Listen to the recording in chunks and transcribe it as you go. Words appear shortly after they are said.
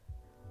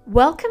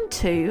Welcome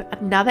to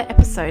another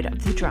episode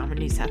of the Drama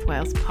New South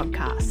Wales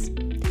podcast.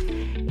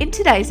 In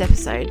today's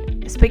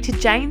episode, I speak to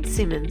Jane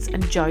Simmons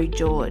and Jo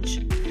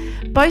George.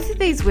 Both of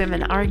these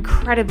women are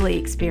incredibly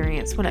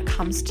experienced when it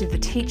comes to the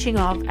teaching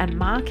of and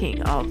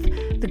marking of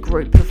the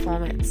group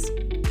performance.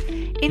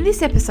 In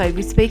this episode,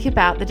 we speak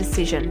about the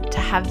decision to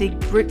have the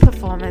group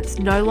performance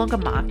no longer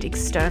marked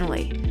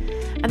externally,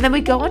 and then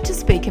we go on to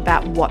speak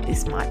about what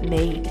this might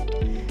mean.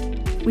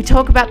 We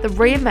talk about the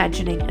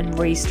reimagining and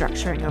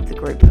restructuring of the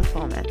group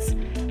performance,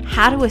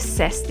 how to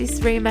assess this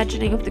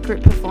reimagining of the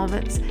group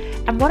performance,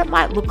 and what it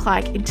might look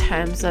like in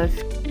terms of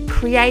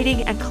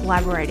creating and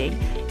collaborating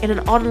in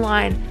an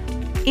online,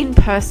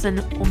 in-person,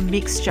 or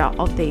mixture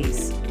of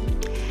these.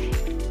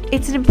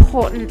 It's an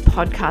important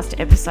podcast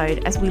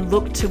episode as we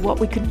look to what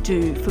we could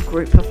do for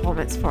group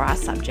performance for our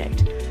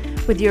subject.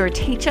 Whether you're a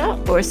teacher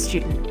or a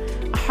student,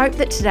 I hope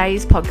that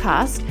today's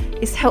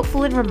podcast is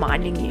helpful in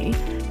reminding you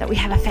that we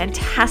have a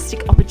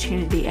fantastic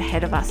opportunity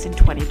ahead of us in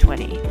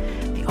 2020.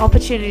 The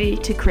opportunity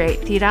to create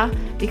theatre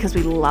because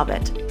we love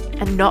it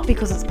and not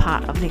because it's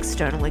part of an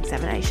external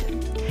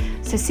examination.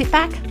 So sit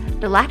back,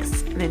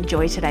 relax, and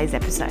enjoy today's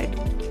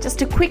episode.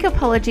 Just a quick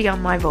apology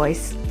on my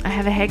voice. I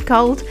have a head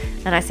cold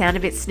and I sound a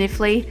bit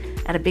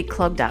sniffly and a bit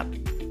clogged up.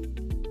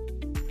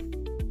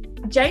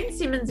 Jane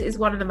Simmons is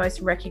one of the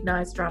most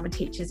recognised drama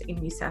teachers in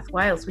New South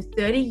Wales with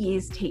 30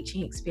 years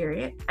teaching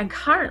experience, and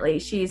currently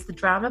she is the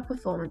Drama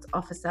Performance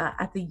Officer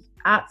at the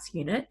Arts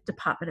Unit,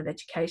 Department of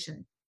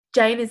Education.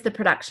 Jane is the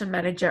Production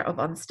Manager of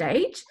On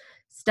Stage,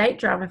 State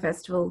Drama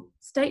Festival,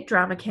 State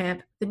Drama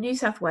Camp, the New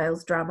South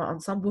Wales Drama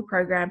Ensemble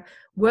Program,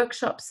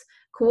 workshops,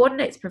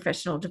 coordinates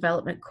professional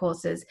development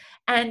courses,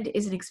 and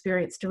is an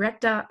experienced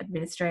director,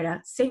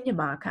 administrator, senior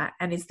marker,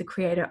 and is the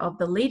creator of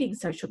the leading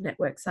social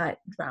network site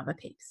Drama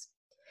Peeps.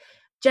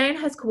 Jane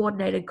has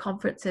coordinated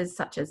conferences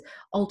such as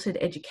Altered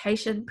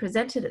Education,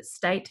 presented at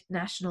state,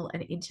 national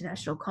and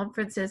international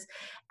conferences,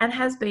 and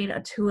has been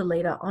a tour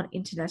leader on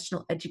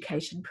international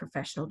education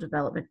professional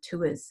development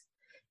tours.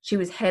 She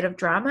was head of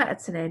drama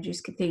at St Andrew's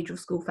Cathedral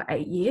School for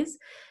 8 years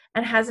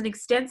and has an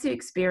extensive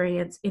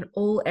experience in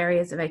all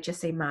areas of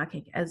HSC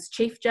marking as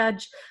chief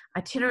judge,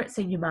 itinerant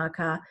senior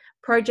marker,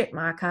 project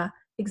marker,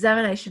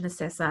 examination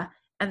assessor,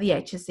 and the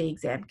HSC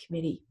exam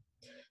committee.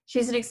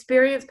 She's an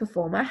experienced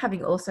performer,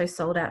 having also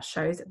sold out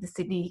shows at the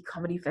Sydney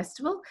Comedy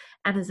Festival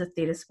and as a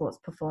theatre sports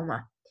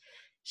performer.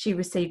 She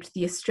received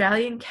the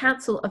Australian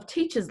Council of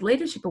Teachers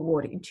Leadership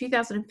Award in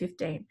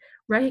 2015,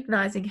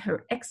 recognising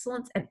her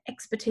excellence and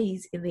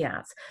expertise in the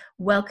arts.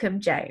 Welcome,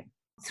 Jane.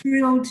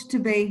 Thrilled to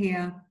be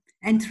here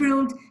and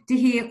thrilled to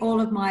hear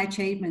all of my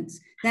achievements.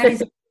 That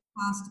is a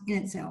past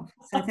in itself.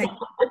 So thank you.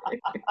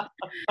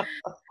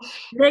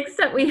 Next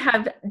up, we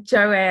have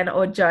Joanne,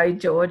 or Jo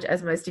George,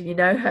 as most of you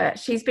know her.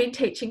 She's been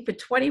teaching for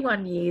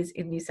 21 years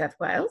in New South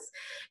Wales.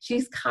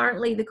 She's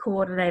currently the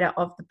coordinator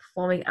of the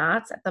performing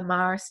arts at the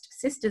Marist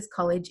Sisters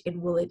College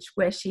in Woolwich,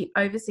 where she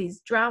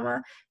oversees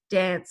drama,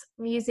 dance,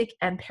 music,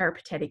 and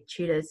peripatetic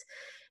tutors.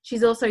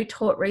 She's also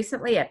taught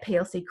recently at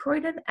PLC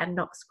Croydon and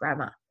Knox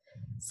Grammar.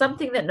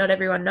 Something that not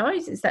everyone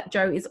knows is that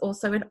Jo is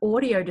also an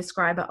audio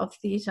describer of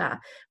theatre,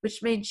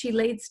 which means she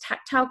leads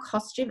tactile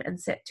costume and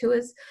set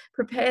tours,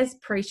 prepares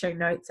pre-show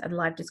notes and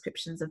live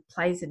descriptions of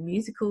plays and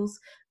musicals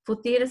for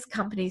theatre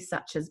companies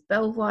such as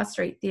Belvoir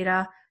Street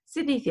Theatre,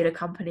 Sydney Theatre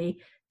Company,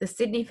 the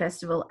Sydney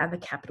Festival and the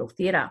Capitol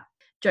Theatre.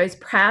 Jo's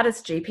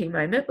proudest GP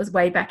moment was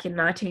way back in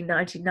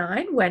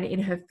 1999 when, in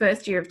her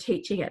first year of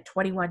teaching at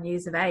 21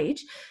 years of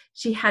age,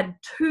 she had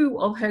 2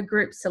 of her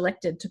groups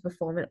selected to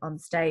perform it on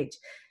stage.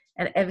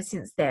 And ever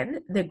since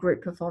then, the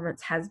group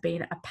performance has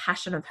been a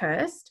passion of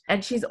hers.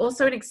 And she's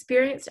also an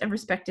experienced and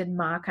respected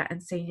marker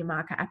and senior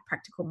marker at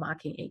Practical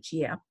Marking each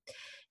year.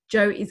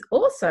 Jo is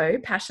also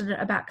passionate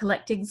about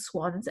collecting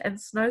swans and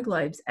snow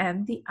globes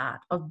and the art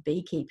of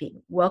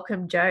beekeeping.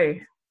 Welcome, Jo.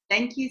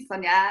 Thank you,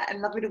 Sonia,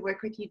 and lovely to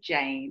work with you,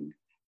 Jane.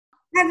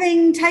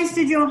 Having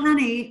tasted your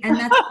honey, and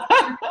that's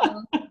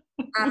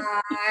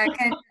I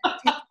can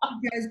teach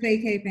Jo's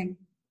beekeeping.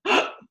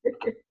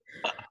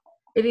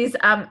 It is.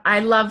 I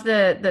love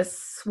the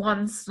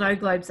swan, snow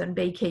globes, and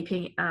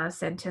beekeeping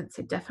sentence.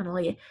 It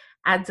definitely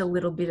adds a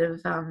little bit of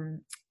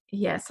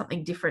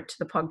something different to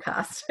the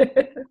podcast.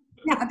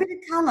 Yeah, a bit of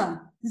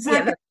colour. So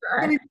yeah, that's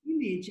right. A bit of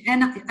image,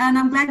 and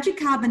I'm glad you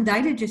carbon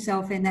dated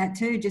yourself in that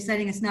too. Just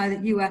letting us know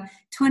that you were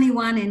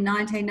 21 in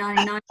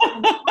 1999.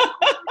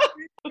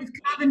 We've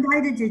carbon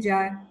dated you,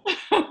 Jo.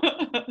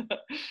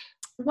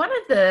 One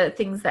of the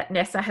things that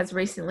NESA has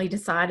recently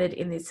decided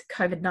in this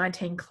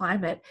COVID-19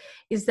 climate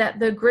is that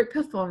the group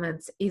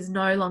performance is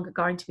no longer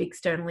going to be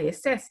externally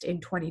assessed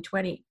in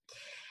 2020.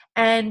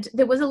 And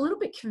there was a little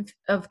bit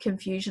of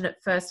confusion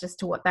at first as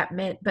to what that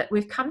meant, but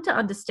we've come to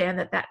understand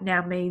that that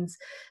now means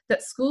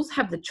that schools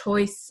have the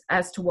choice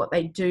as to what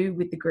they do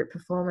with the group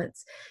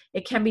performance.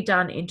 It can be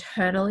done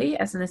internally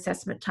as an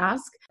assessment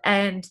task,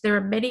 and there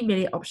are many,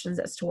 many options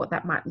as to what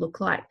that might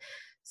look like.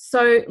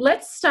 So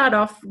let's start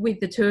off with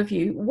the two of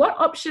you. What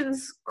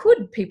options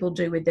could people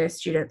do with their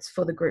students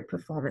for the group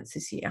performance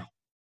this year?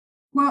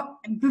 Well,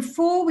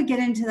 before we get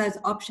into those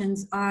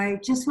options, I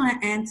just want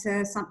to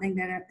answer something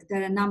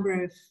that a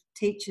number of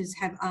teachers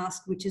have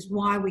asked, which is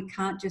why we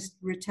can't just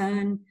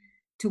return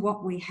to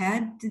what we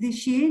had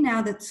this year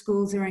now that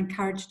schools are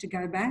encouraged to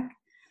go back.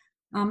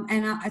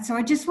 So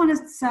I just want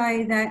to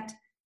say that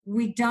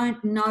we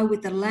don't know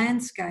with the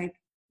landscape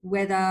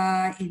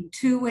whether in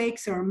 2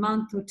 weeks or a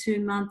month or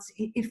 2 months,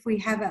 if we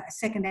have a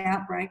second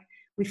outbreak,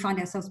 we find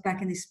ourselves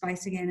back in this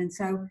space again. And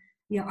so,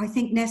 I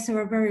think NESA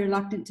are very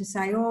reluctant to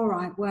say, all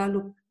right, well,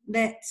 look,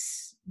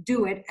 let's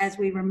do it as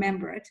we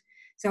remember it.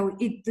 So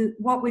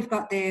what we've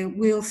got there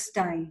will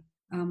stay.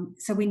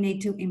 So we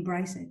need to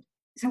embrace it.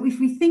 So if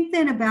we think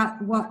then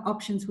about what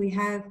options we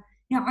have,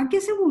 I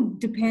guess it will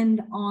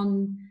depend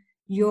on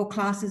your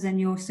classes and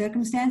your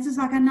circumstances.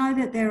 Like I know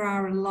that there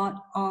are a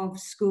lot of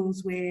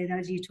schools where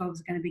those Year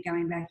 12s are going to be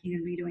going back, you're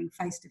going to be doing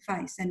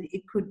face-to-face, and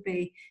it could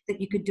be that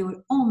you could do it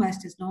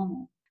almost as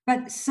normal.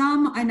 But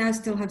some I know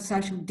still have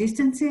social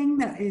distancing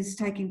that is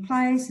taking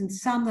place, and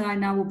some that I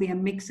know will be a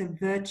mix of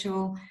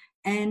virtual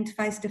and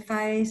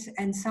face-to-face,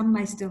 and some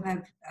may still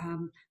have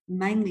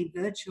mainly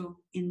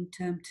virtual in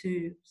term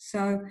 2.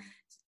 So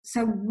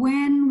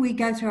when we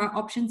go through our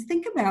options,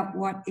 think about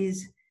what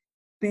is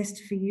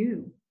best for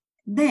you.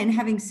 Then,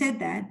 having said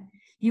that,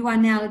 you are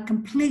now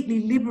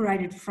completely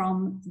liberated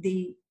from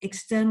the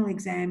external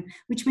exam,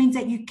 which means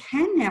that you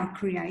can now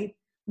create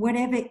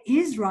whatever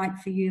is right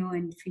for you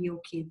and for your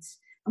kids.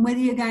 And whether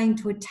you're going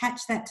to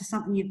attach that to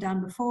something you've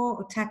done before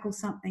or tackle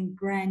something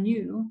brand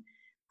new,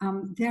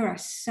 there are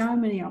so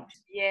many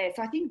options. Yeah,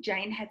 so I think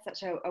Jane had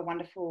such a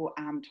wonderful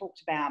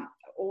talked about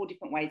all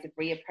different ways of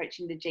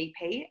reapproaching the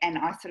GP, and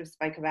I sort of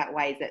spoke about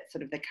ways that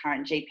sort of the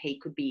current GP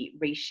could be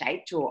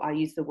reshaped, or I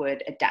use the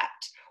word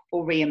adapt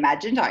or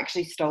reimagined. I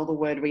actually stole the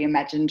word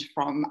reimagined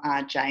from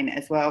Jane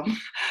as well.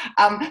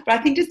 But I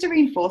think just to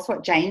reinforce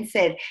what Jane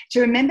said,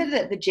 to remember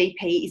that the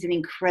GP is an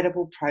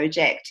incredible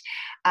project,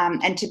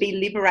 and to be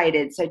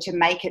liberated. So to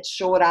make it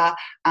shorter,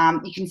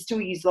 you can still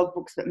use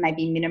logbooks, but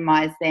maybe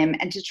minimise them,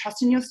 and to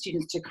trust in your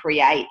students to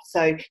create.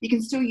 So you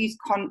can still use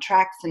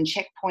contracts and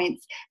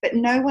checkpoints, but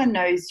no one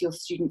knows your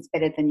students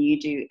better than you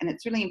do. And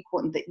it's really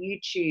important that you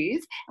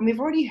choose. And we've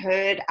already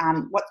heard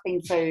what's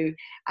been so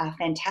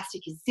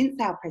fantastic is since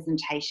our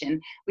presentation,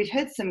 we've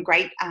heard some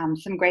great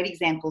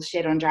examples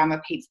shared on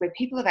Drama Peeps where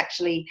people have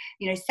actually,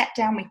 sat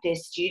down with their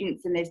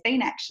students, and there's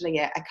been actually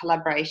a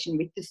collaboration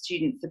with the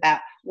students about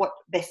what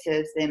best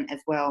serves them as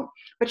well.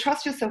 But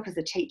trust yourself as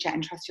a teacher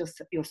and trust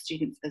your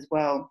students as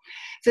well.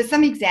 So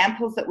some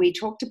examples that we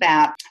talked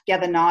about the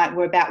other night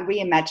were about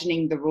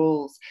reimagining the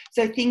rules.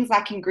 So things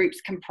like in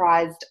groups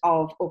comprised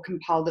of or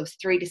compiled of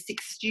 3 to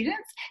 6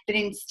 students, that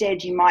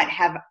instead you might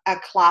have a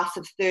class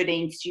of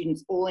 13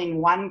 students all in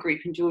one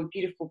group and do a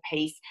beautiful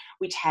piece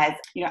which has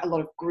a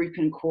lot of group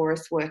and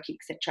chorus work,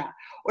 etc.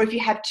 Or if you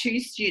have 2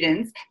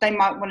 students, they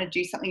might want to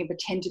do something and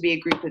pretend to be a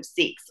group of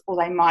 6, or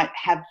they might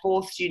have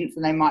 4 students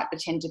and they might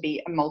pretend to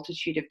be a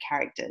multitude of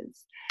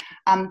characters.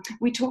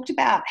 We talked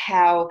about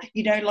how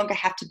you no longer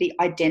have to be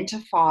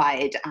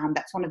identified.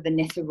 That's one of the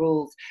NESA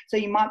rules. So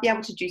you might be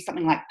able to do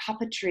something like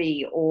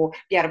puppetry, or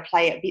be able to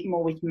play a bit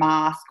more with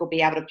mask, or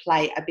be able to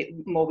play a bit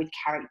more with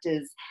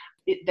characters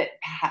that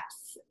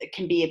perhaps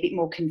can be a bit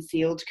more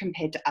concealed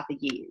compared to other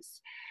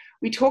years.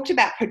 We talked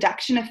about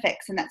production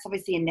effects, and that's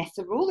obviously a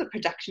NESA rule, that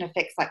production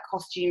effects like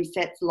costume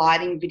sets,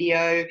 lighting,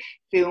 video,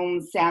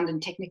 films, sound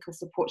and technical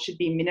support should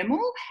be minimal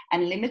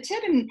and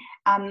limited.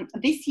 And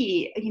this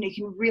year, you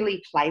can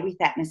really play with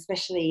that, and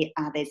especially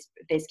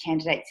there's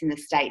candidates in the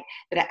state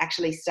that are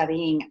actually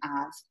studying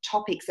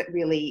topics that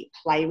really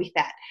play with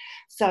that.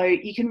 So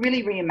you can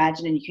really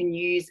reimagine, and you can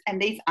use,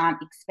 and these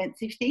aren't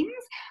expensive things,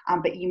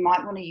 but you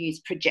might want to use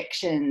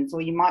projections,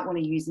 or you might want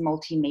to use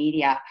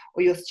multimedia,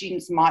 or your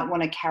students might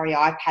want to carry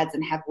iPads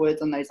and have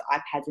words on those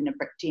iPads in a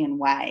Brechtian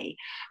way.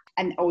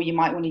 Or you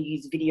might want to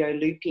use video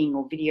looping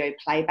or video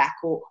playback,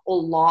 or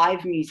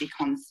live music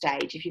on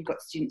stage if you've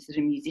got students that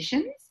are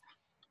musicians.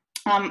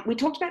 We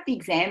talked about the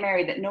exam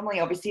area, that normally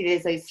obviously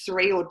there's those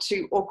 3 or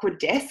 2 awkward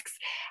desks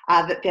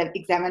that the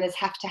examiners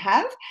have to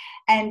have,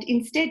 and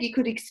instead you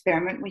could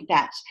experiment with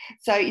that.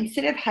 So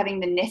instead of having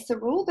the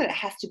NESA rule that it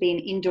has to be an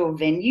indoor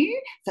venue,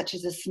 such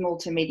as a small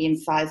to medium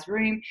sized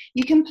room,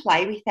 you can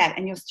play with that,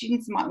 and your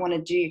students might want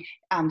to do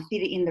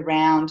theatre in the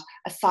round,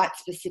 a site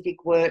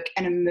specific work,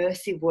 an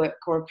immersive work,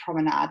 or a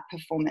promenade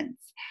performance.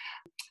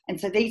 And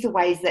so these are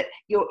ways that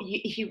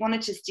if you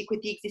wanted to stick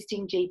with the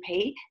existing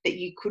GP, that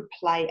you could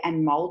play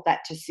and mould that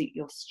to suit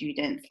your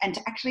students, and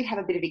to actually have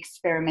a bit of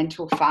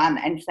experimental fun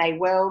and say,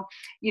 well,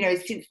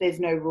 since there's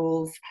no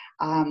rules,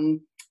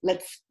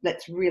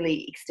 let's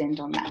really extend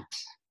on that.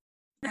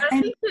 And I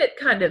think it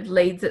kind of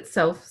leads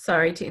itself,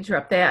 sorry to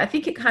interrupt there, I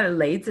think it kind of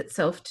leads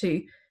itself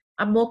to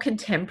a more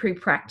contemporary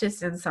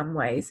practice in some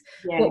ways.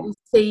 Yeah. What we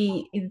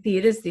see in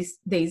theatres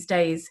these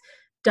days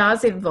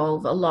does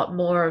involve a lot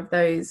more of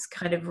those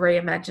kind of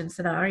reimagined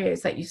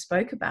scenarios that you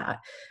spoke about,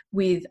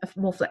 with a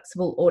more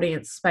flexible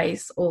audience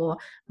space, or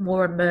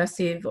more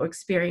immersive or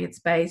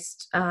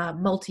experience-based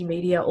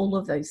multimedia, all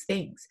of those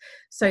things.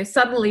 So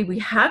suddenly we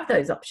have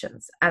those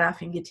options at our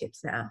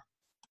fingertips now.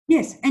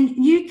 Yes, and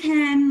you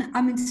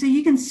can, so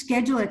you can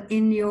schedule it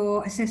in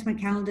your assessment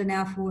calendar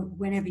now for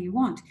whenever you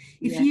want.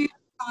 If you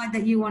decide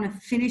that you want to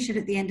finish it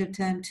at the end of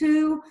term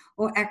 2,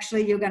 or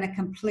actually you're going to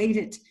complete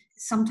it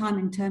sometime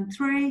in term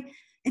 3,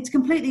 it's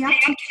completely up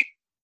to you.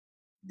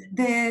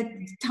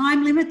 The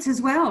time limits as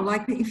well.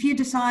 Like if you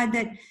decide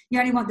that you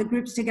only want the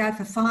groups to go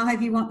for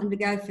 5, you want them to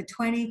go for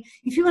 20.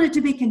 If you want it to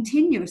be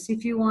continuous,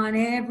 if you want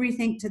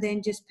everything to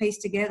then just piece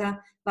together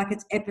like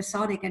it's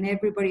episodic and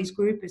everybody's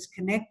group is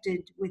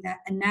connected with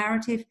a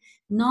narrative,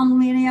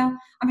 non-linear.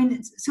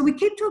 So we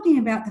keep talking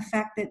about the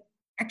fact that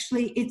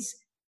actually it's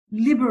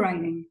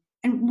liberating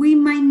and we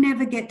may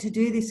never get to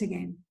do this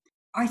again.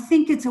 I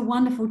think it's a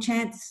wonderful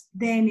chance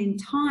then in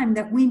time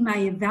that we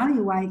may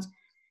evaluate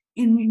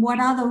in what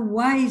other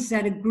ways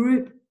that a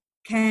group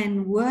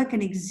can work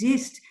and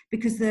exist,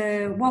 because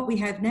what we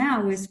have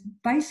now has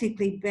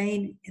basically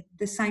been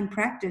the same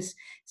practice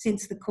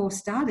since the course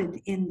started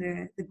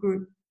in the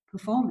group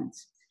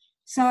performance.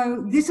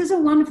 So this is a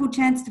wonderful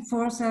chance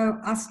for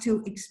us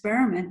to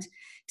experiment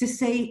to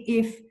see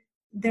if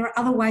there are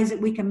other ways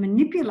that we can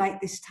manipulate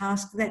this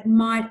task that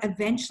might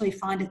eventually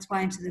find its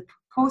way into the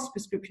course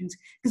prescriptions,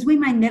 because we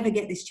may never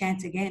get this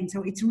chance again.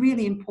 So it's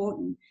really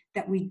important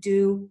that we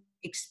do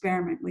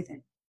experiment with it.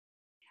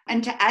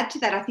 And to add to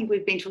that, I think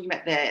we've been talking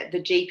about the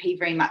GP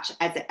very much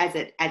as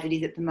it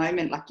is at the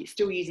moment. Like you're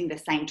still using the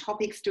same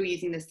topics, still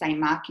using the same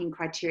marking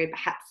criteria,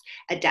 perhaps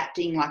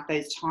adapting like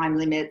those time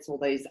limits or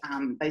those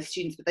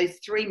students, but those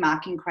 3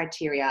 marking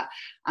criteria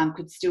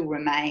could still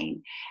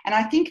remain. And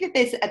I think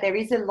that there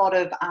is a lot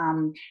of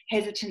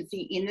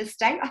hesitancy in the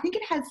state. I think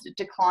it has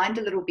declined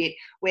a little bit,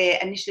 where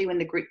initially when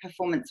the group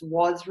performance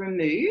was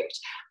removed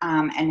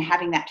and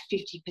having that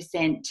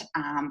 50%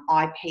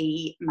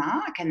 IP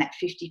mark and that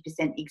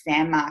 50%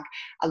 exam mark,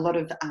 a lot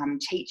of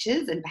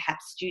teachers and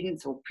perhaps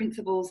students or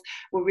principals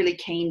were really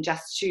keen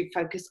just to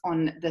focus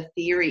on the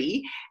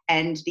theory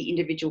and the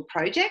individual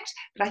project.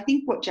 But I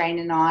think what Jane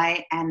and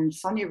I and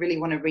Sonia really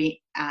want to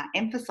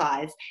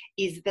emphasise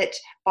is that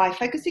by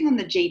focusing on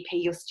the GP,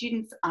 your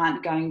students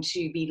aren't going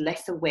to be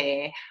less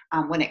aware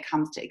when it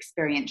comes to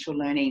experiential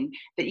learning,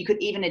 that you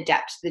could even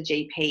adapt the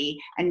GP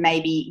and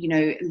maybe,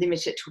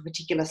 limit it to a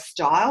particular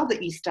style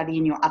that you study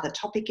in your other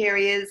topic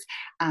areas,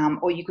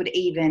 or you could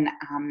even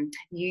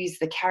use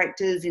the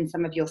characters in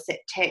some of your set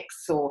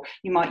texts, or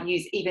you might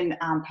use even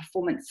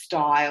performance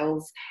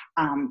styles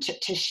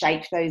to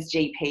shape those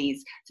GPs,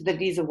 so that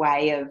it is a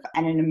way of,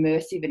 and an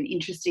immersive and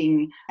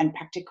interesting and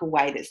practical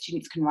way that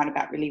students can write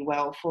about really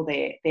well for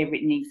their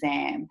written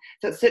exam.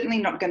 So it's certainly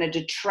not going to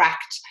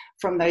detract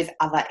from those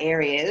other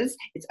areas.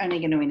 It's only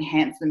going to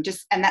enhance them.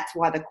 And that's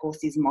why the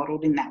course is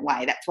modelled in that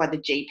way. That's why the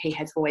GP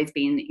has always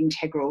been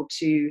integral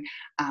to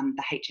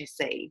the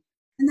HSC.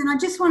 And then I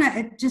just want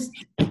to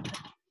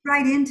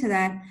straight into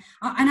that.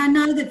 And I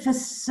know that for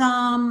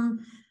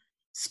some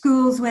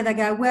schools where they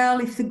go, well,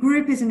 if the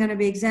group isn't going to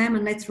be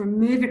examined, let's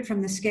remove it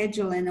from the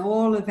schedule and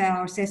all of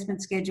our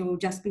assessment schedule will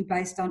just be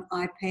based on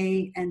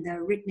IP and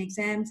the written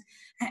exams.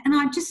 And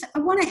I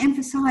want to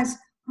emphasise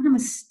what a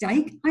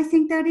mistake I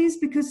think that is,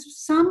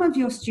 because some of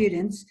your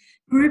students,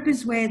 group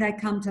is where they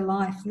come to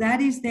life. That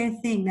is their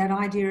thing, that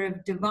idea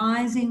of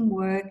devising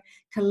work,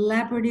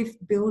 collaborative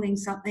building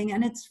something,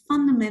 and it's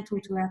fundamental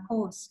to our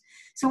course.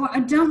 So I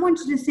don't want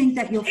you to think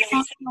that your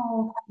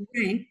final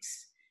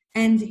ranks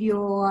and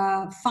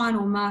your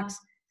final marks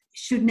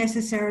should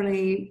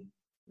necessarily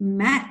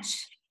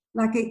match.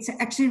 Like, it's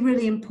actually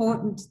really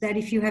important that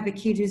if you have a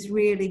kid who's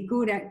really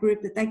good at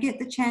group, that they get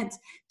the chance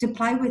to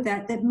play with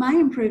that may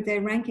improve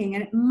their ranking,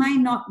 and it may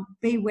not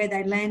be where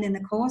they land in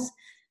the course,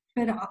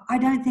 but I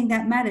don't think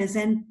that matters.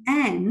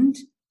 And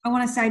I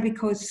want to say,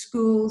 because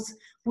schools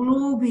will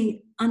all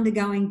be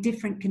undergoing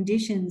different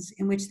conditions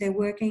in which they're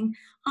working,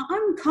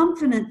 I'm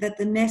confident that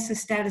the NESA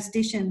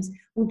statisticians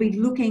will be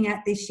looking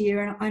at this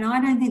year, and I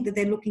don't think that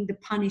they're looking to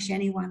punish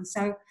anyone.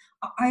 So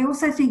I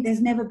also think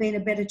there's never been a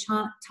better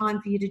time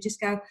for you to just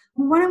go,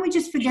 well, why don't we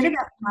just forget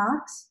about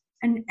marks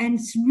and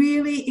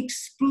really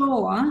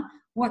explore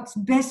what's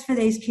best for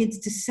these kids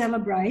to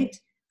celebrate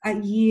a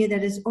year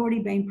that has already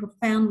been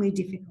profoundly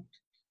difficult.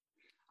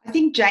 I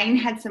think Jane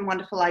had some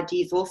wonderful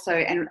ideas also,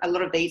 and a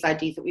lot of these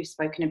ideas that we've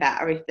spoken about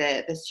are if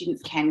the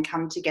students can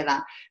come together.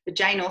 But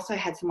Jane also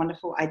had some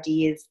wonderful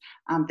ideas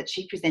that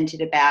she presented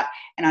about,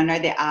 and I know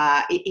there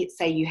are,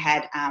 say you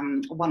had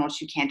 1 or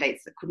 2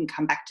 candidates that couldn't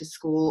come back to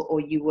school,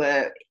 or you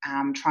were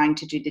trying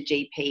to do the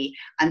GP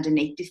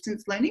underneath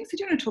distance learning. So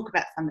do you want to talk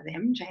about some of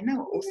them, Jane? They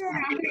were awesome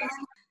ideas.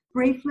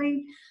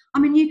 Briefly, I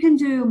mean, you can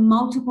do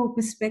multiple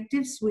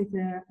perspectives with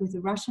the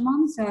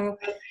Rashomon. So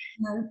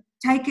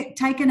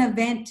take an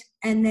event,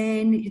 and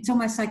then it's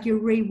almost like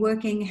you're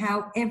reworking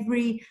how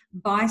every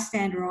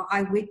bystander or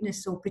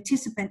eyewitness or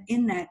participant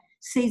in that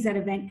sees that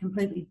event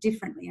completely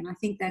differently. And I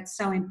think that's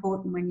so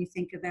important when you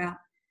think about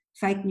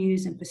fake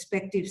news and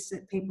perspectives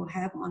that people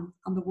have on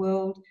the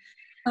world.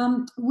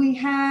 We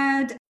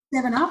had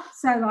 7-Up,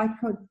 so I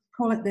could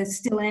call it the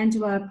Still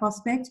Angela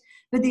prospect,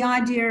 but the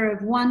idea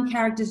of one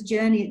character's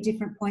journey at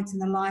different points in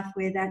the life,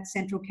 where that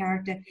central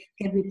character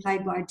can be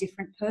played by a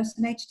different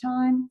person each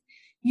time.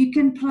 You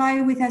can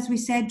play with, as we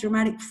said,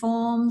 dramatic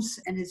forms,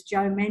 and as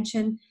Joe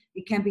mentioned,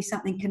 it can be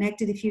something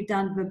connected if you've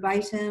done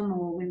verbatim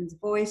or women's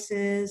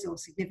voices or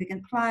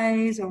significant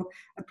plays or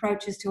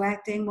approaches to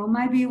acting. Well,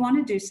 maybe you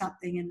want to do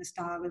something in the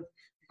style of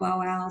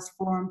Boal's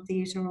Forum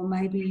Theatre, or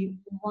maybe you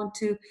want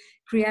to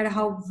create a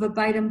whole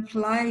verbatim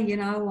play,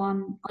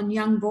 on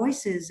young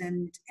voices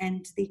and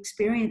the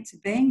experience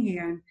of being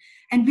here.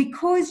 And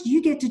because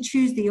you get to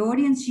choose the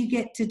audience, you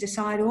get to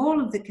decide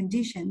all of the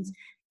conditions,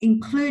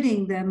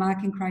 including the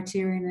marking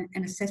criteria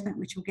and assessment,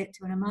 which we'll get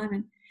to in a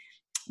moment,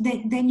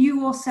 then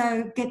you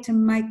also get to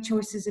make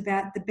choices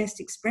about the best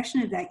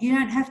expression of that. You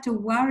don't have to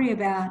worry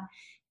about,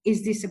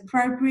 is this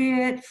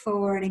appropriate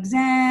for an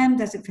exam?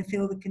 Does it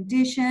fulfill the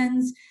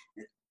conditions?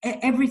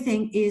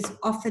 Everything is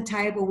off the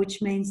table,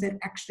 which means that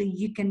actually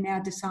you can now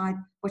decide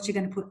what you're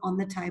going to put on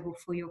the table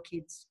for your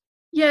kids.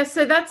 Yeah,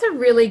 so that's a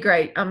really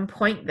great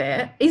point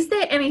there. Is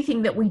there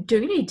anything that we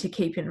do need to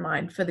keep in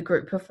mind for the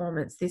group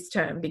performance this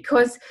term?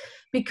 Because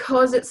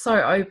it's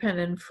so open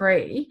and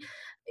free,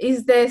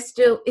 is there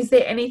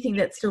anything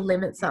that still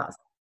limits us?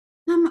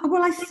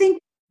 Well, I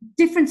think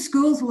different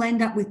schools will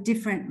end up with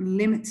different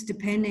limits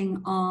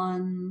depending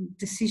on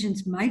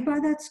decisions made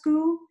by that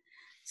school.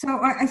 So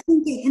I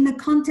think in the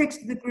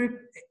context of the group,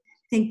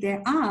 I think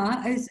there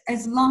are,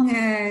 as long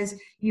as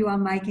you are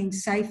making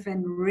safe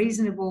and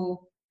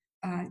reasonable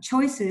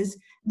choices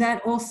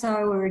that also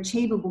are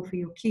achievable for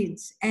your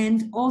kids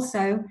and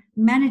also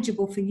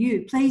manageable for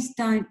you. Please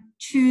don't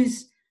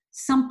choose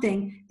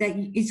something that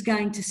is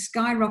going to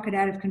skyrocket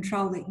out of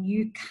control that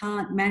you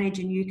can't manage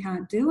and you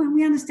can't do. And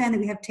we understand that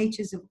we have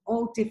teachers of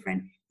all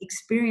different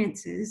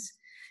experiences.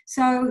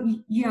 So,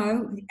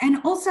 and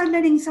also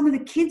letting some of the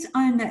kids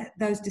own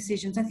those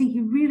decisions. I think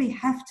you really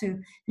have to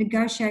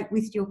negotiate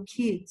with your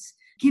kids,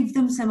 give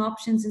them some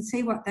options and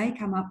see what they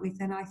come up with.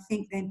 And I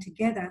think then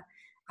together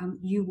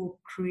you will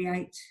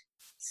create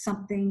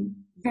something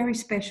very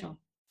special.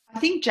 I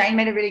think Jane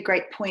made a really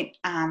great point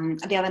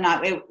the other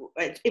night.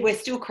 We're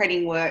still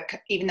creating work,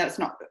 even though it's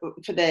not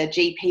for the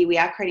GP, we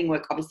are creating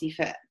work obviously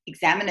for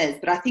examiners,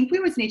 but I think we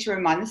always need to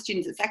remind the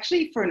students it's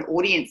actually for an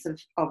audience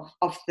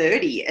of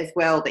 30 as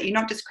well, that you're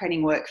not just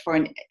creating work for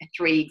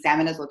 3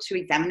 examiners or 2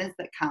 examiners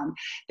that come,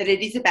 that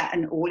it is about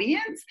an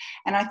audience.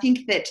 And I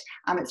think that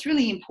it's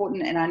really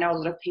important, and I know a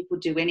lot of people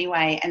do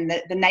anyway, and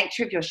the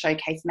nature of your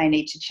showcase may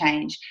need to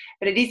change,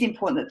 but it is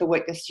important that the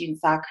work the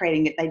students are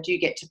creating, that they do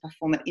get to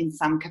perform it in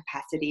some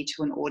capacity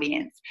to an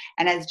audience.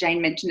 And as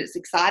Jane mentioned, it's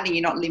exciting.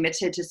 You're not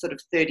limited to sort of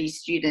 30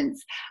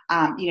 students.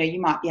 You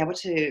might be able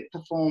to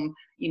perform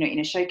in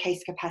a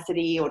showcase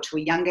capacity or to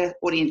a younger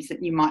audience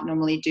that you might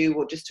normally do,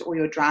 or just to all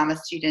your drama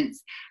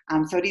students.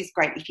 So it is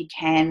great if you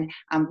can,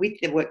 with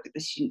the work that the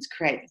students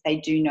create, that they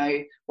do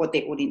know what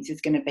their audience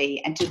is going to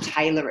be and to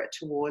tailor it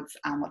towards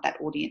what that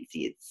audience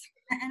is.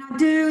 And I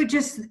do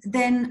just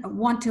then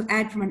want to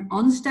add from an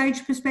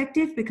onstage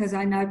perspective, because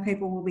I know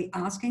people will be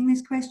asking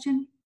this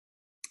question.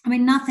 I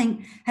mean,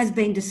 nothing has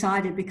been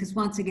decided because,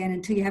 once again,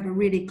 until you have a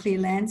really clear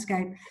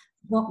landscape,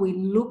 what we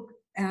look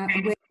where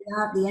we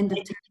are at the end of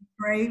term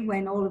 3,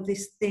 when all of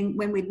this thing,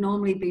 when we'd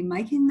normally be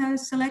making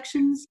those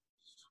selections.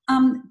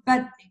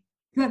 But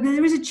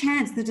there is a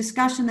chance, the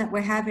discussion that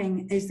we're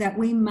having is that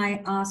we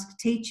may ask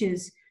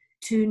teachers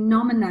to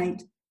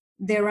nominate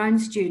their own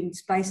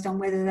students based on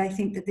whether they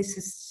think that this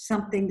is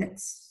something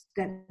that's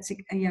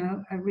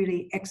a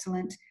really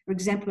excellent or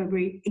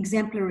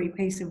exemplary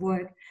piece of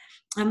work.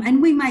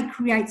 And we may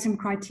create some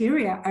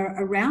criteria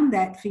around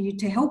that for you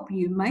to help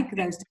you make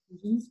those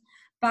decisions.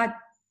 But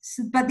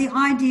the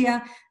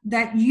idea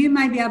that you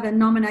may be able to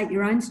nominate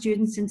your own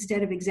students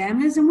instead of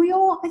examiners, and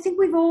I think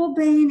we've all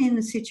been in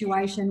the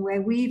situation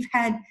where we've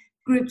had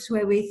groups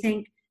where we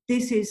think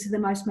this is the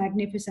most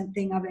magnificent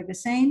thing I've ever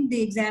seen.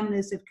 The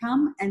examiners have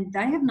come and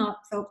they have not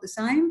felt the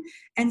same,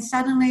 and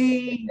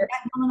suddenly that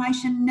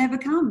nomination never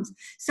comes.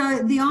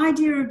 So the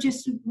idea of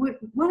just,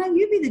 why don't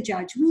you be the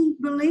judge? We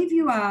believe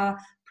you are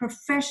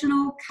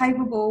professional,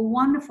 capable,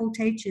 wonderful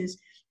teachers.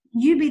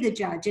 You be the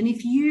judge. And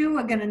if you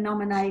are going to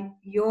nominate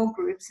your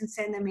groups and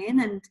send them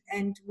in,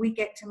 and we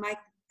get to make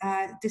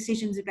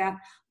decisions about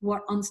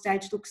what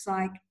onstage looks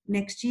like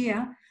next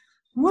year,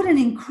 what an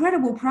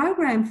incredible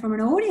program from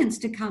an audience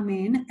to come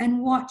in and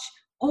watch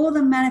all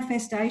the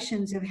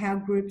manifestations of how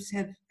groups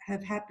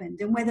have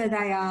happened, and whether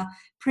they are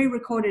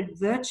pre-recorded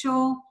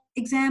virtual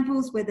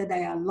examples, whether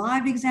they are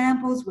live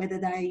examples, whether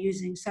they are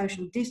using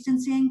social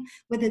distancing,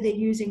 whether they're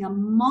using a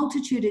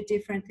multitude of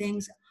different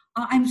things.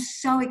 I'm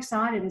so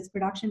excited as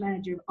production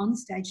manager of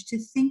Onstage to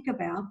think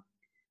about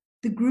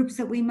the groups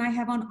that we may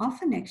have on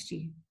offer next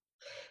year.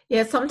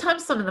 Yeah,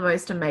 sometimes some of the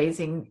most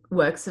amazing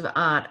works of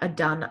art are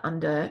done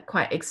under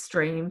quite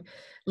extreme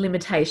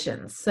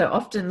limitations. So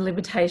often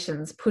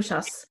limitations push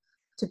us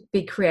to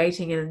be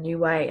creating in a new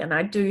way. And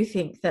I do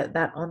think that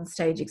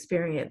onstage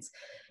experience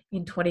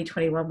in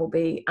 2021 will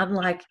be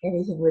unlike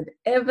anything we've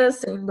ever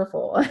seen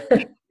before.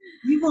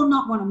 You will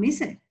not want to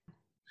miss it.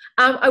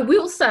 I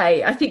will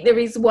say, I think there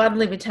is one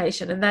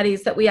limitation, and that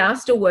is that we are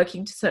still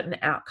working to certain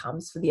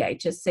outcomes for the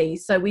HSC.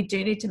 So we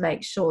do need to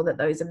make sure that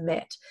those are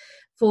met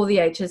for the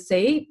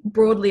HSC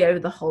broadly over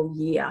the whole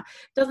year.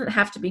 It doesn't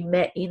have to be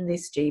met in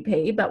this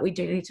GP, but we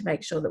do need to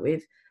make sure that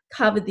we've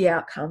covered the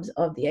outcomes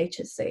of the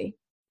HSC.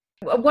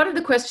 One of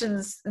the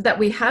questions that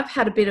we have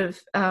had a bit of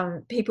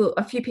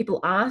a few people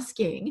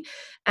asking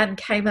and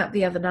came up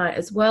the other night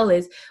as well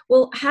is,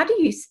 well, how do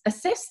you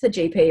assess the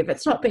GP? If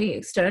it's not being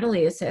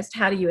externally assessed,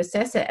 how do you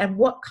assess it? And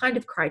what kind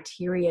of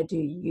criteria do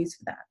you use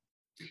for that?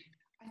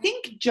 I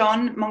think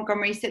John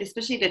Montgomery said,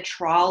 especially at a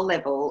trial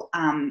level,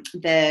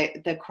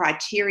 the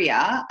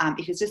criteria,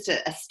 if it's just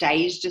a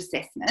staged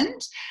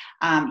assessment,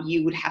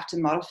 you would have to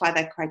modify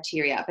that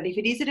criteria. But if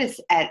it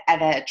is at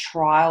a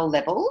trial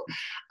level,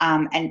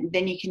 and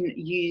then you can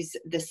use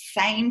the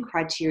same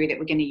criteria that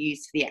we're going to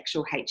use for the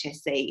actual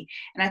HSC.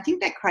 And I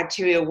think that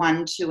criteria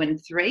 1, 2, and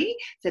 3,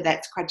 so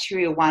that's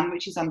criteria 1,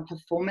 which is on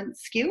performance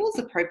skills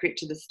appropriate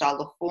to the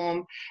style of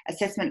form,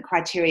 assessment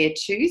criteria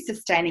 2,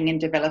 sustaining and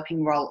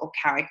developing role or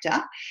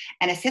character,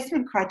 and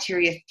assessment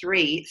criteria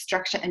 3,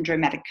 structure and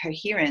dramatic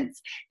coherence,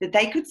 that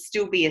they could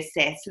still be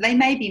assessed. So they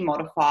may be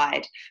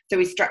modified. So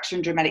with structure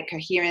and dramatic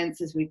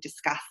coherence, as we've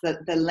discussed,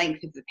 the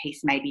length of the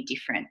piece may be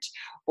different.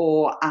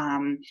 Or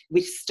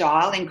with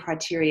style in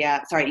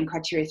criteria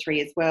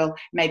 3 as well,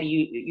 maybe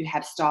you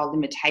have style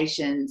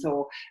limitations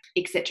or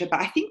etc.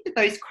 But I think that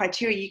those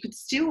criteria you could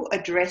still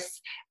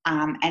address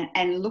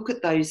and look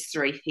at those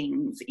 3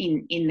 things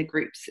in the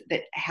groups,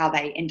 that how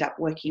they end up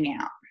working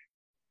out.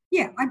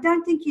 Yeah, I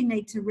don't think you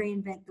need to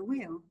reinvent the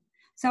wheel.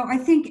 So I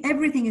think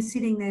everything is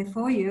sitting there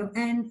for you.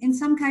 And in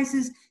some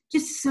cases,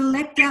 just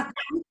select out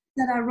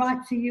that are right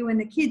for you and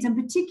the kids. And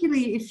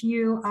particularly if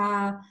you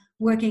are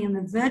working in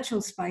the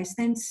virtual space,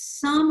 then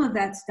some of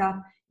that stuff,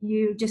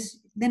 you just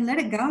then let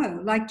it go.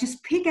 Like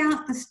just pick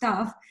out the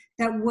stuff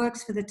that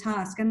works for the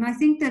task. And I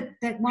think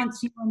that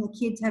once you and the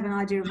kids have an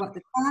idea of what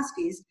the task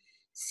is,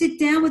 sit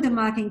down with the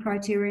marking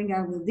criteria and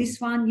go, well, this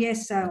one,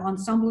 yes. So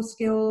ensemble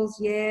skills,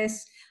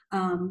 yes.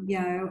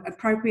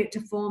 Appropriate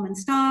to form and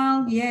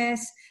style,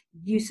 yes.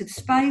 Use of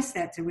space,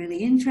 that's a really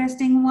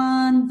interesting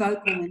one.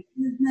 Vocal and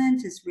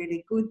movement is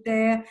really good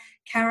there.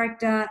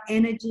 Character,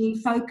 energy,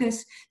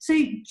 focus. So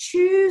you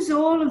choose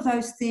all of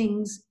those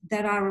things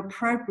that are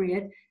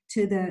appropriate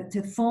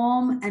to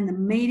form and the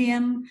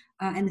medium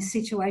and the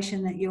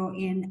situation that you're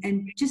in,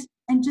 and just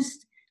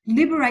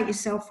liberate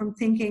yourself from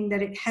thinking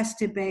that it has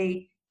to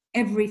be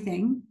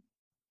everything,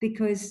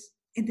 because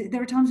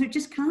there are times it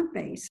just can't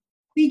be.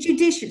 Be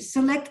judicious.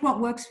 Select what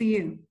works for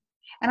you.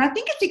 And I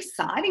think it's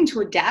exciting to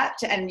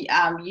adapt, and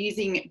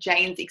using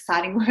Jane's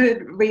exciting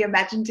word,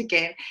 reimagined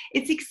again,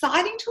 it's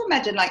exciting to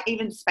imagine, like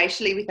even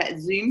spatially with that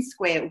Zoom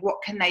square, what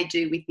can they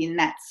do within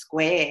that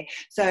square?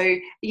 So,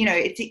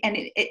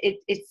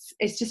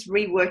 it's just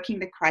reworking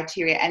the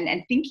criteria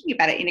and thinking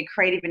about it in a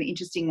creative and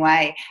interesting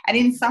way. And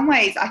in some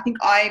ways, I think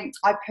I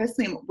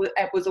personally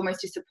was almost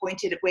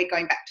disappointed. We're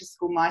going back to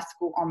school, my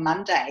school, on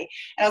Monday.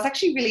 And I was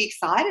actually really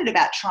excited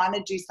about trying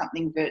to do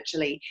something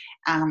virtually.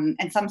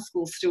 And some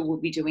schools still will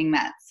be doing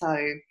that. So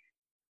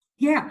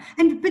yeah,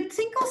 but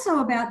think also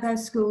about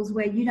those schools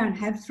where you don't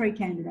have 3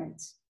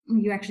 candidates,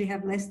 you actually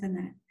have less than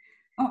that.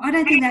 I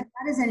don't think that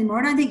matters anymore.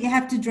 I don't think you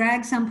have to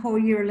drag some poor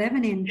year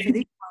 11 in for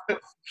this one.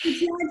 It's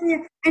the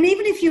idea. And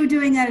even if you were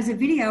doing that as a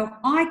video,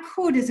 I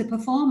could, as a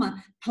performer,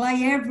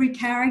 play every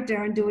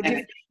character and do a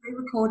different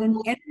record and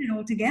edit it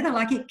all together.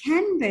 Like, it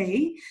can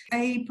be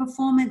a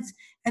performance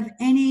of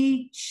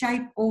any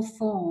shape or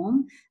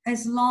form,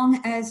 as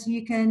long as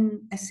you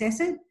can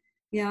assess it,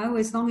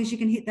 as long as you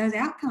can hit those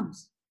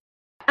outcomes.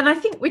 And I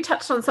think we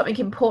touched on something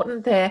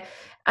important there.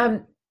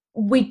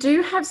 We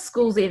do have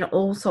schools in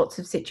all sorts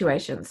of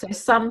situations. So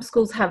some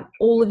schools have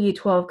all of Year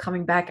 12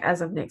 coming back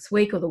as of next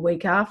week or the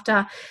week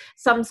after.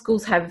 Some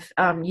schools have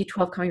Year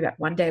 12 coming back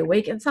 1 day a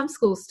week, and some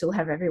schools still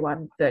have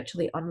everyone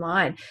virtually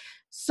online.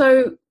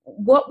 So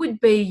what would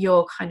be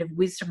your kind of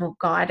wisdom or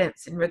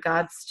guidance in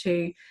regards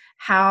to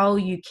how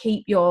you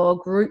keep your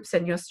groups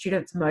and your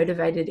students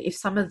motivated if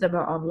some of them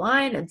are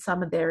online and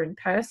some are there in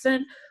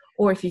person,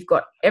 or if you've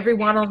got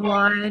everyone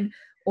online,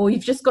 or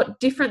you've just got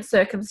different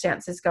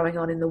circumstances going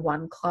on in the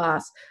one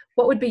class?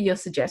 What would be your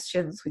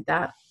suggestions with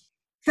that?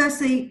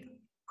 Firstly,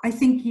 I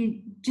think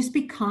you just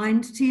be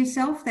kind to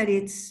yourself, that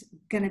it's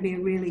going to be a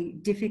really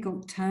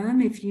difficult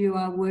term if you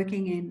are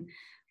working in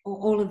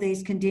all of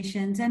these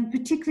conditions. And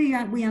particularly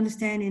we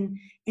understand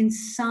in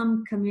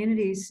some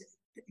communities,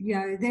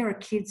 there are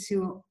kids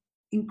who are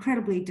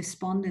incredibly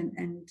despondent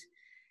and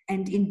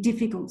in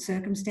difficult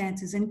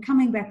circumstances, and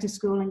coming back to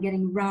school and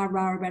getting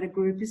rah-rah about a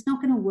group is not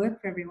going to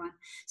work for everyone.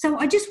 So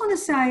I just want to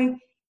say,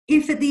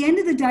 if at the end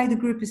of the day the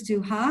group is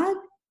too hard,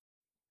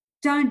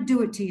 don't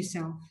do it to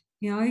yourself.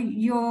 I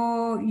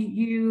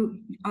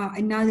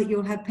know that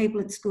you'll have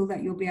people at school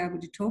that you'll be able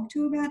to talk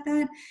to about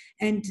that,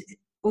 and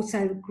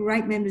also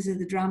great members of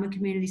the drama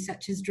community,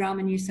 such as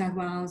Drama New South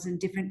Wales and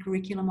different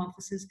curriculum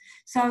officers.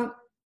 So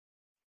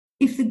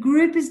if the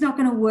group is not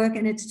going to work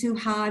and it's too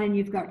hard and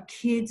you've got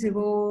kids who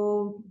are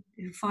all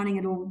finding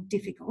it all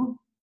difficult,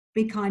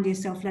 be kind to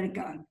yourself, let it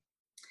go.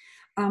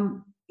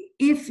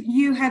 If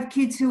you have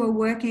kids who are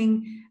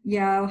working,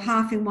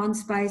 half in one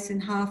space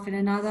and half in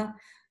another,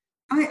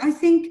 I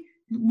think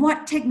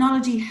what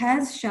technology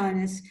has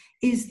shown us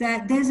is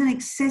that there's an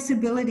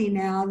accessibility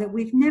now that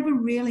we've never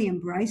really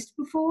embraced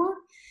before.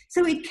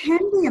 So it can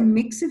be a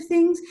mix of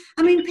things.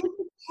 I mean,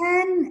 people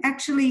can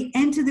actually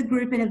enter the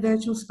group in a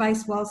virtual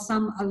space while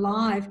some are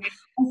live.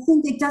 I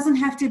think it doesn't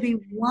have to be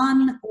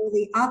one or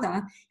the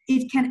other.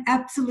 It can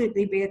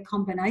absolutely be a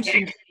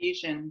combination.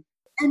 Fusion.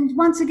 And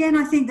once again,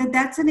 I think that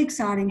that's an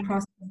exciting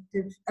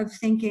prospect of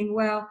thinking,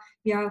 well,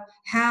 you know,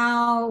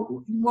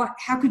 how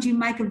could you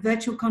make a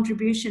virtual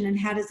contribution, and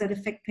how does that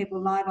affect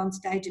people live on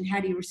stage, and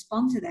how do you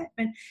respond to that?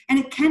 And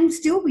it can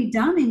still be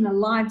done in a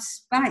live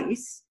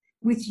space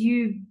with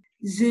you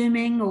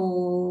Zooming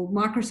or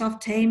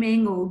Microsoft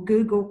Teaming or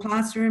Google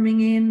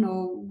Classrooming in,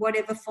 or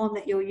whatever form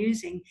that you're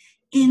using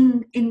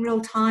in real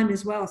time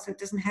as well. So it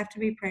doesn't have to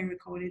be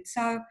pre-recorded.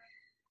 So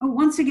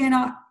once again,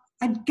 I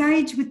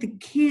engage with the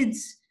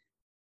kids.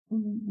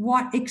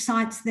 What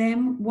excites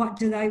them? What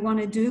do they want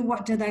to do?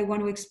 What do they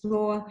want to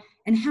explore?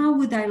 And how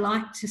would they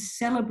like to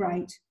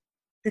celebrate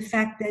the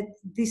fact that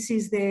this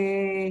is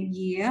their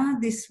year,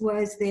 this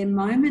was their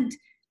moment?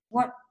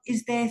 What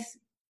is there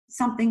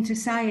something to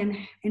say, and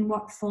in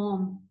what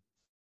form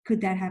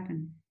could that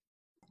happen?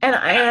 And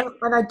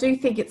I do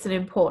think it's an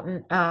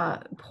important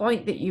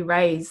point that you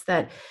raise,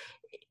 that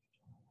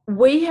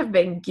we have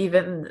been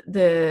given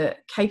the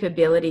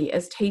capability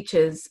as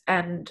teachers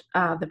and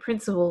the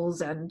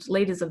principals and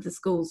leaders of the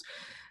schools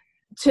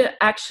to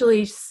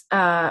actually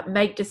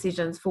make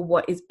decisions for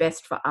what is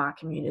best for our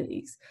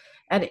communities.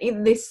 And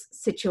in this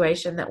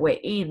situation that we're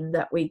in,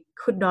 that we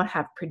could not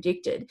have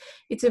predicted,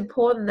 it's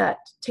important that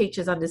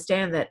teachers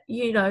understand that,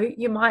 you know,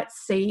 you might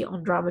see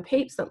on Drama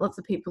Peeps that lots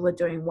of people are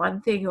doing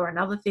one thing or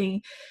another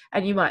thing,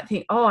 and you might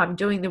think, oh, I'm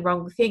doing the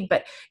wrong thing.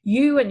 But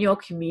you and your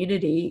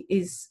community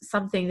is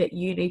something that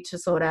you need to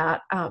sort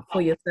out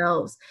for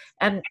yourselves.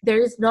 And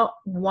there is not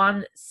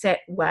one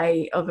set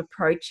way of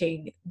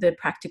approaching the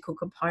practical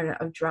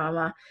component of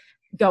drama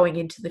going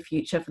into the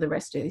future for the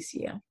rest of this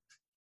year.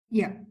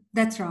 Yeah,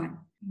 that's right.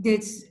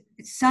 There's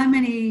so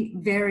many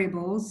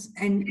variables,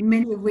 and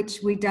many of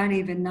which we don't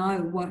even know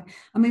what.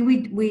 I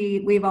mean,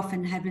 we've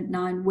often haven't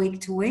known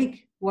week to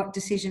week what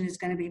decision is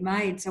going to be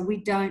made, so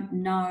we don't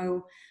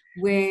know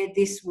where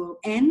this will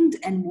end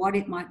and what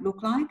it might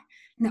look like.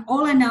 Now,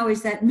 all I know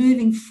is that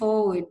moving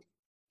forward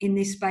in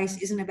this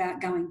space isn't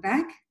about going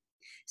back.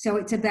 So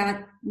it's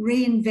about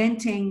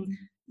reinventing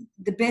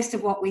the best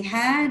of what we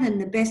had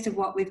and the best of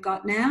what we've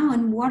got now,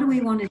 and what do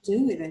we want to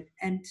do with it.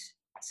 And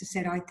as I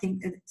said, I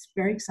think that it's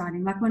very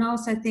exciting. Like, when I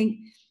also think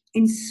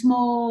in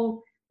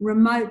small,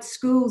 remote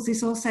schools,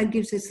 this also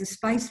gives us a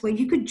space where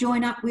you could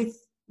join up with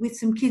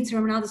some kids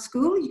from another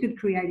school. You could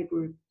create a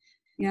group,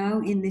 you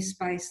know, in this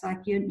space. Like,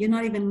 you're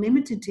not even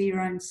limited to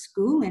your own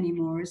school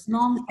anymore, as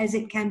long as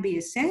it can be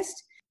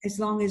assessed, as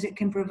long as it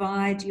can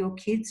provide your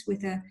kids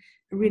with a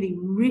really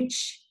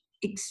rich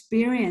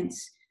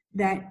experience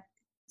that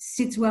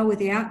sits well with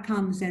the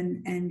outcomes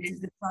and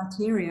the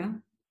criteria.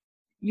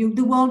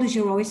 The world is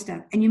your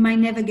oyster, and you may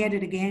never get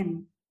it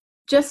again.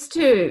 Just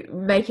to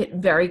make it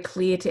very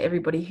clear to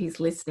everybody who's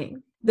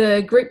listening,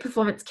 the group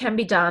performance can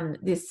be done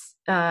this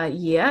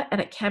year,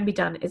 and it can be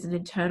done as an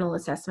internal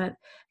assessment,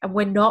 and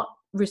we're not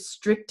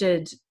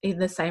restricted in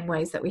the same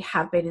ways that we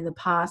have been in the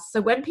past.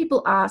 So when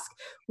people ask,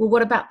 well,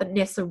 what about the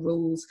NESA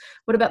rules?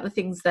 What about the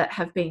things that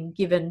have been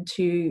given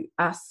to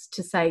us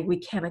to say we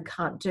can and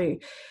can't do?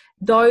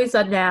 Those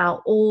are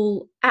now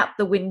all out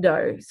the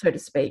window, so to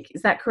speak.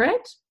 Is that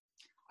correct?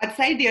 I'd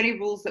say the only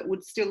rules that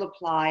would still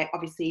apply,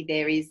 obviously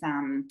there is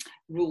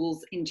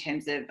rules in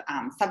terms of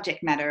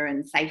subject matter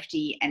and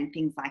safety and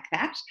things like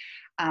that.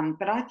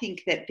 But I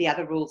think that the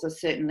other rules are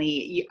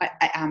certainly,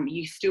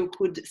 you still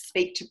could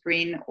speak to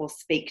Bryn or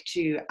speak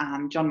to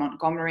John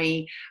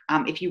Montgomery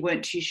if you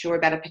weren't too sure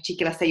about a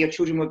particular, say your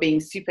children were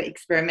being super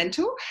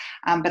experimental.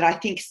 But I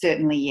think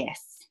certainly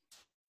yes.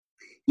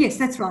 Yes,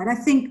 that's right. I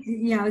think,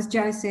 you know, as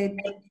Jo said,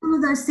 some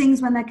of those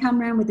things when they come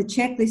around with the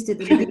checklist at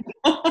the beginning,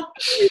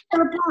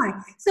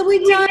 apply. So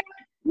we don't,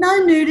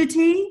 no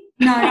nudity,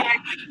 no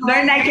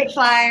naked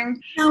flame,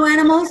 no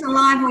animals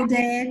alive or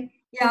dead,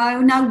 you know,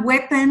 no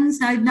weapons,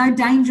 no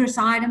dangerous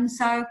items.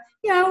 So,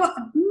 you know,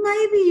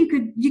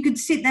 maybe you could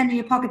sit that in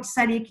your pocket to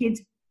say to your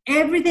kids,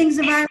 everything's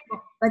available,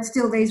 but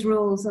still these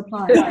rules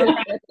apply.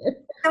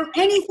 So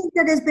anything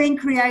that has been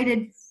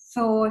created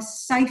for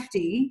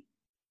safety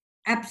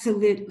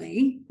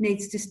absolutely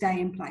needs to stay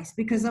in place,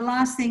 because the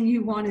last thing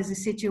you want is a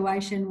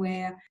situation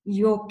where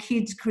your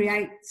kids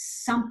create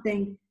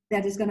something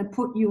that is going to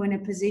put you in a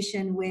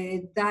position where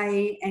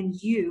they and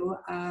you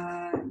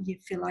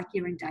feel like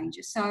you're in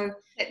danger. So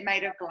it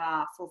made of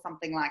glass or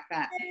something like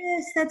that.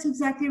 Yes, that's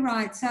exactly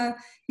right. So,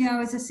 you know,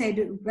 as I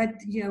said, but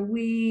you know,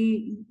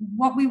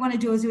 what we want to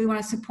do is we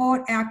want to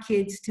support our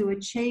kids to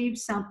achieve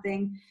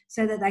something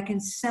so that they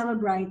can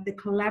celebrate the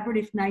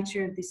collaborative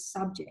nature of this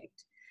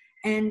subject,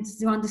 and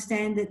to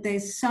understand that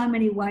there's so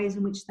many ways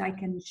in which they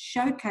can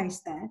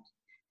showcase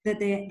that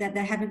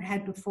they haven't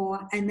had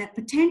before, and that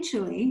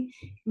potentially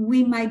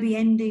we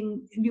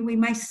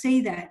may see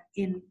that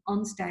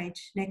on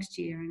stage next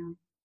year. And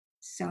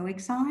so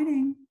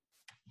exciting.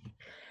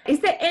 Is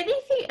there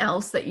anything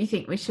else that you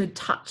think we should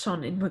touch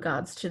on in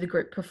regards to the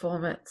group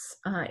performance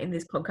in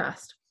this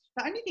podcast?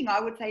 The only thing I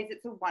would say is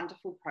it's a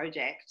wonderful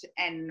project,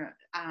 and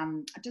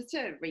just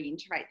to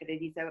reiterate that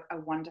it is a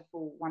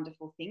wonderful,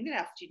 wonderful thing that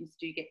our students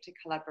do get to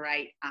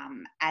collaborate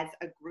as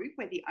a group.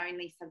 We're the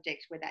only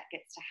subject where that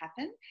gets to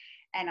happen,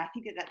 and I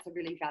think that that's a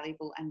really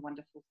valuable and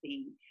wonderful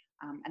thing,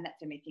 and that's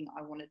the only thing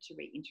I wanted to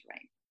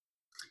reiterate.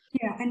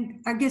 Yeah,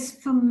 and I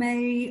guess for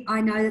me,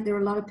 I know that there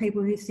are a lot of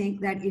people who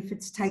think that if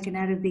it's taken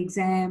out of the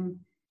exam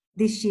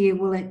this year,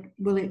 will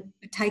it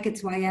take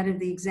its way out of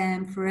the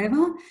exam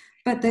forever?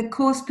 But the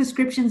course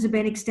prescriptions have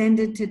been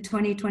extended to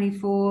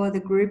 2024.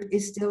 The group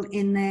is still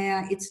in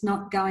there. It's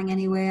not going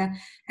anywhere.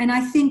 And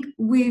I think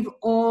we've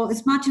all,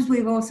 as much as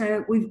we've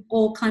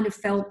all kind of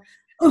felt,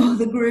 oh,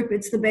 the group,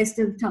 it's the best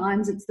of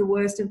times, it's the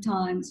worst of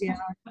times, you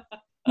know.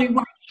 We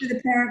wait for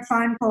the parent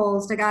phone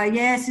calls to go,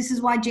 yes, this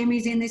is why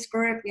Jimmy's in this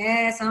group.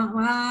 Yes.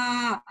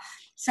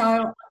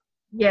 So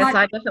yes,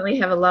 I definitely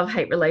have a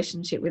love-hate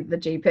relationship with the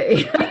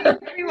GP.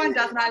 Everyone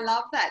does, and I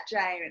love that,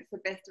 Jane. It's the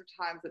best of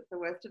times, it's the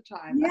worst of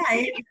times.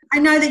 Yeah, I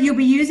know that you'll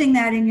be using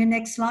that in your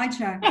next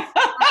slideshow. Let's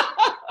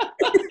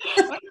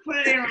put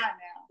it in right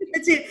now.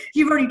 That's it.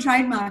 You've already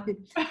trademarked it.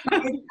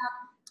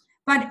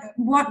 But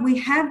what we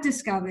have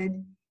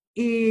discovered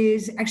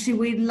is actually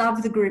we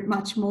love the group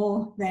much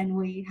more than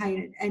we hate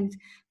it.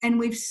 And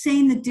we've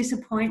seen the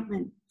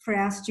disappointment for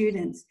our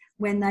students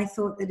when they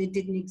thought that it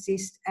didn't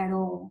exist at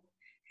all.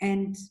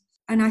 And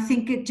I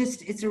think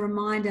it's a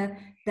reminder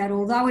that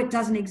although it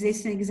doesn't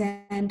exist in an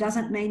exam,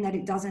 doesn't mean that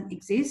it doesn't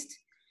exist.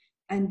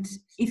 And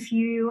if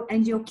you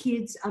and your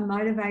kids are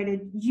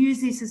motivated,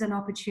 use this as an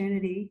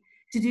opportunity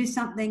to do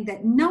something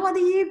that no other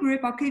year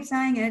group, I'll keep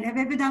saying it, have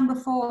ever done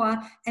before.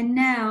 And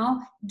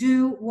now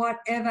do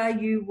whatever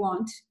you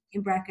want,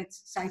 in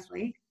brackets,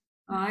 safely,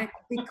 right?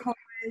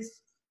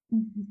 Because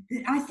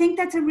I think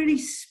that's a really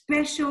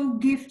special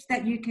gift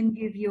that you can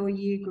give your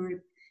year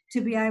group,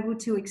 to be able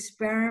to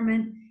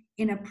experiment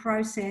in a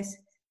process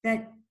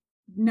that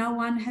no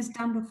one has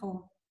done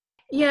before.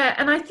 Yeah,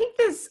 and I think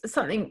there's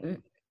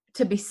something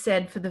to be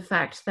said for the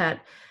fact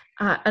that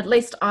at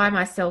least I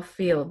myself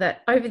feel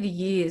that over the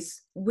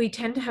years, we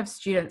tend to have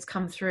students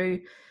come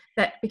through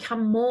that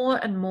become more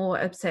and more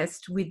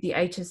obsessed with the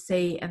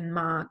HSC and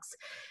marks.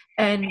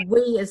 And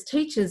we as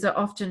teachers are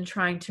often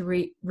trying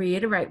to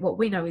reiterate what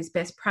we know is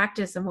best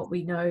practice and what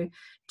we know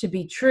to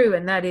be true.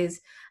 And that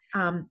is,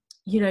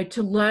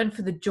 to learn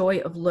for the joy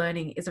of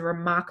learning is a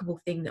remarkable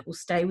thing that will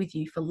stay with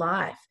you for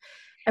life.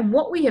 And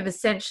what we have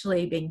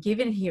essentially been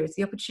given here is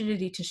the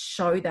opportunity to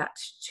show that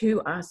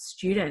to our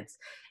students.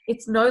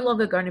 It's no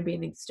longer going to be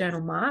an external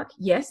mark.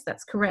 Yes,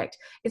 that's correct.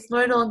 It's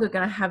no longer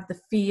going to have the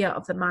fear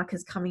of the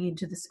markers coming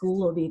into the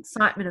school or the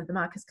excitement of the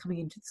markers coming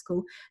into the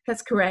school.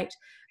 That's correct.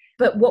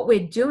 But what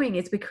we're doing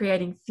is we're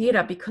creating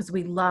theatre because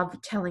we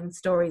love telling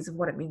stories of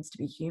what it means to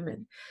be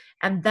human.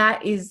 And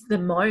that is the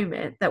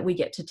moment that we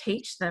get to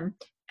teach them,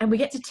 and we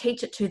get to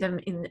teach it to them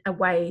in a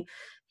way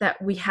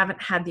that we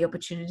haven't had the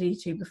opportunity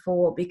to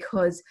before,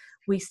 because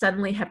we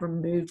suddenly have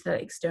removed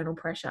that external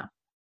pressure.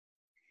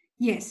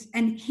 Yes,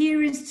 and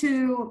here is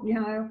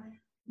to,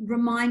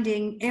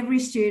 reminding every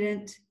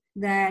student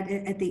that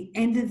at the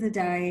end of the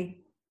day,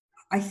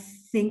 I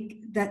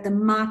think that the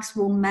marks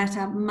will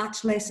matter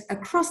much less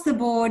across the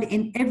board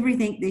in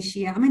everything this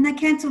year. I mean, they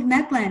cancelled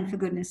NAPLAN, for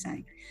goodness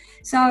sake.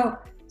 So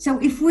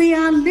if we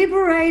are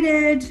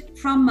liberated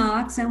from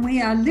marks and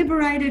we are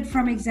liberated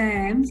from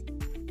exams,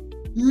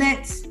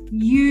 let's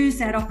use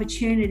that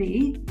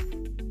opportunity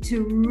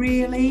to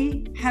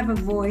really have a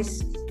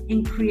voice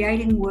in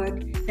creating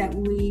work that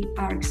we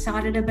are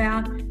excited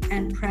about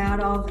and proud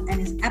of, and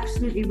is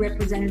absolutely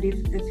representative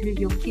of who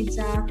your kids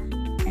are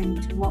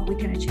and what we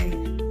can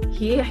achieve.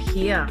 Hear,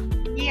 hear.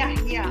 Yeah.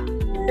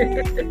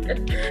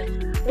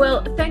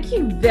 Well, thank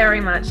you very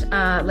much,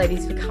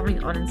 ladies, for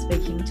coming on and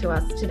speaking to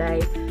us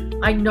today.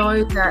 I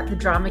know that the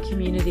drama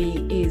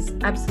community is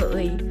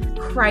absolutely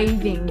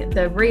craving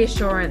the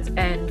reassurance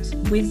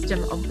and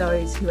wisdom of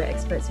those who are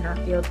experts in our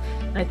field.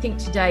 And I think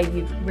today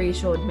you've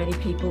reassured many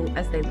people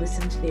as they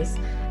listen to this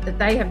that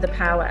they have the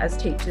power as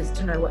teachers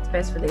to know what's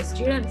best for their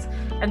students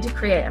and to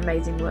create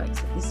amazing works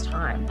at this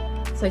time.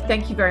 So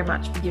thank you very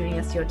much for giving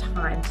us your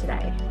time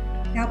today.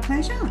 Our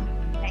pleasure.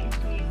 Thank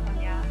you,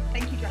 Sonia.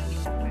 Thank you, Drama New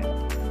South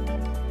Wales.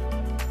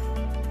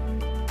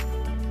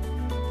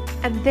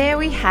 And there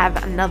we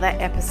have another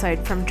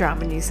episode from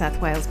Drama New South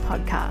Wales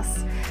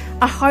podcast.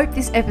 I hope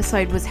this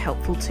episode was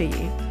helpful to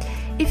you.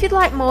 If you'd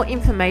like more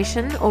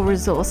information or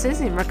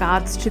resources in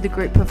regards to the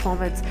group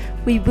performance,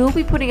 we will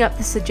be putting up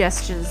the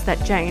suggestions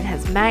that Jane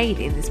has made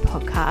in this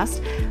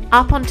podcast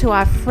up onto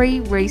our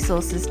free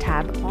resources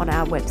tab on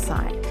our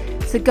website.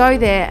 So go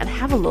there and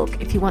have a look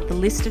if you want the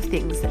list of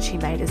things that she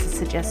made as a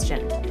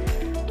suggestion.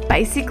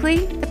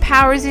 Basically, the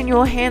power is in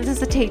your hands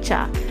as a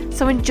teacher,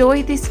 so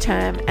enjoy this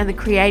term and the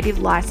creative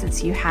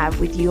license you have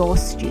with your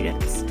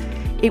students.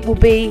 It will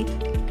be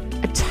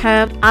a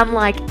term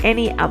unlike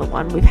any other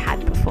one we've had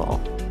before.